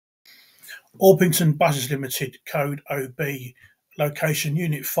Orpington Buses Limited, code OB, location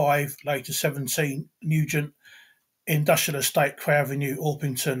Unit 5, later 17, Nugent Industrial Estate, Cray Avenue,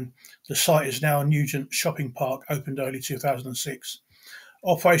 Orpington. The site is now a Nugent Shopping Park, opened early 2006.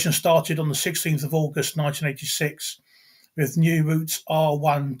 Operation started on the 16th of August 1986 with new routes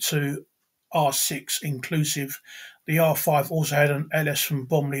R1 to R6 inclusive. The R5 also had an LS from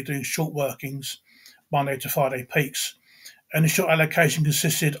Bromley doing short workings, Monday to Friday peaks. Initial allocation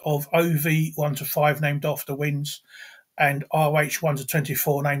consisted of OV 1 to 5 named after winds and RH 1 to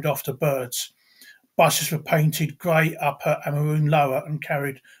 24 named after birds. Buses were painted grey upper and maroon lower and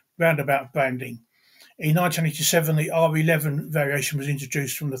carried Roundabout branding. In 1987, the R11 variation was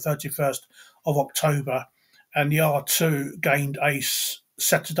introduced from the 31st of October, and the R2 gained a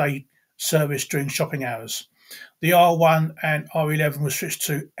Saturday service during shopping hours. The R1 and R11 were switched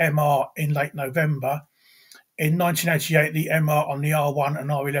to MR in late November. In 1988, the MR on the R1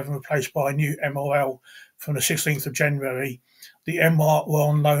 and R11 were replaced by a new MRL from the 16th of January. The MR were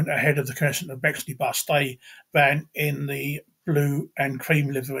on loan ahead of the commencement of Bexleybus. They ran in the blue and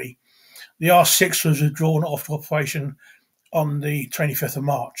cream livery. The R6 was withdrawn after operation on the 25th of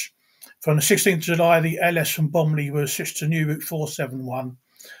March. From the 16th of July, the LS from Bromley was switched to new route 471,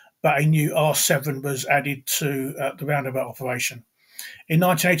 but a new R7 was added to the Roundabout operation. In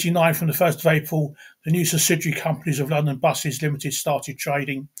 1989, from the 1st of April, the new subsidiary companies of London Buses Limited started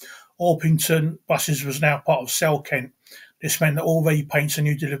trading. Orpington Buses was now part of Cell Kent. This meant that all repaints and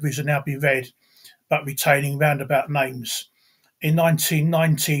new deliveries are now be red, but retaining Roundabout names. In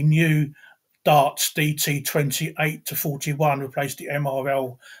 1990, new Darts DT 28 to 41 replaced the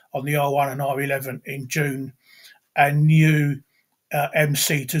MRL on the R1 and R11 in June, and new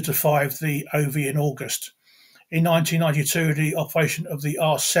MC 2 to 5 the OV in August. In 1992, the operation of the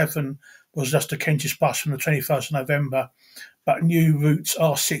R7 was just a Kentish bus from the 21st of November, but new routes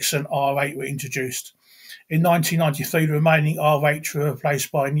R6 and R8 were introduced. In 1993, the remaining R8 were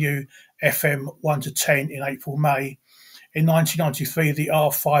replaced by a new FM 1 to 10 in April-May. In 1993, the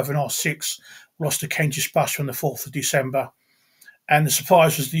R5 and R6 lost a Kentish bus from the 4th of December. And the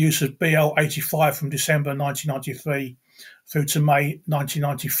surprise was the use of BL85 from December 1993 through to May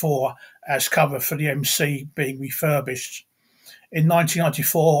 1994 as cover for the MC being refurbished. In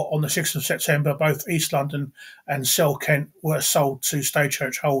 1994, on the 6th of September, both East London and Cell Kent were sold to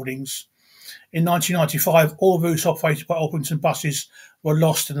Stagecoach Holdings. In 1995, all routes operated by Orpington buses were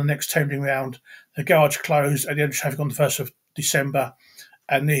lost in the next tendering round. The garage closed at the end of traffic on the 1st of December,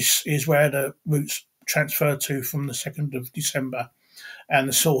 and this is where the routes transferred to from the 2nd of December. And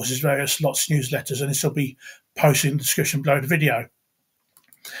the source is various lots newsletters, and this will be posted in the description below the video.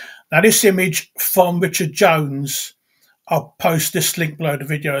 Now, this image from Richard Jones, I'll post this link below the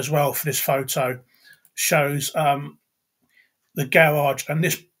video as well for this photo, shows the garage and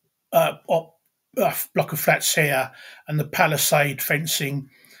this block of flats here, and the palisade fencing.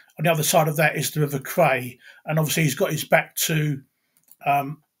 On the other side of that is the River Cray, and obviously he's got his back to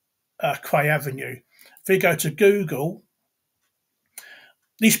Cray Avenue. If we go to Google,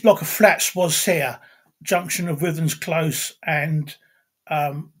 this block of flats was here, junction of Withens Close and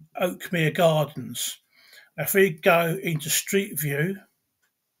Oakmere Gardens. Now, if we go into Street View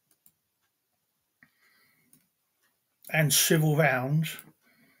and swivel round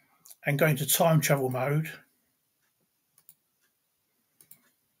and go into time travel mode,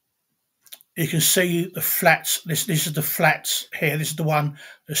 you can see the flats. This is the flats here. This is the one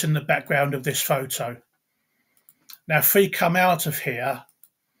that's in the background of this photo. Now, if we come out of here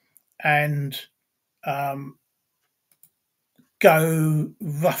and go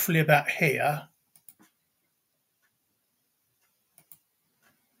roughly about here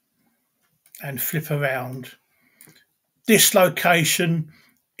and flip around, this location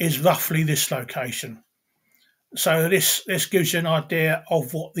is roughly this location. So this gives you an idea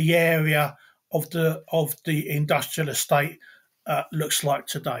of what the area of the industrial estate looks like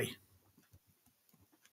today.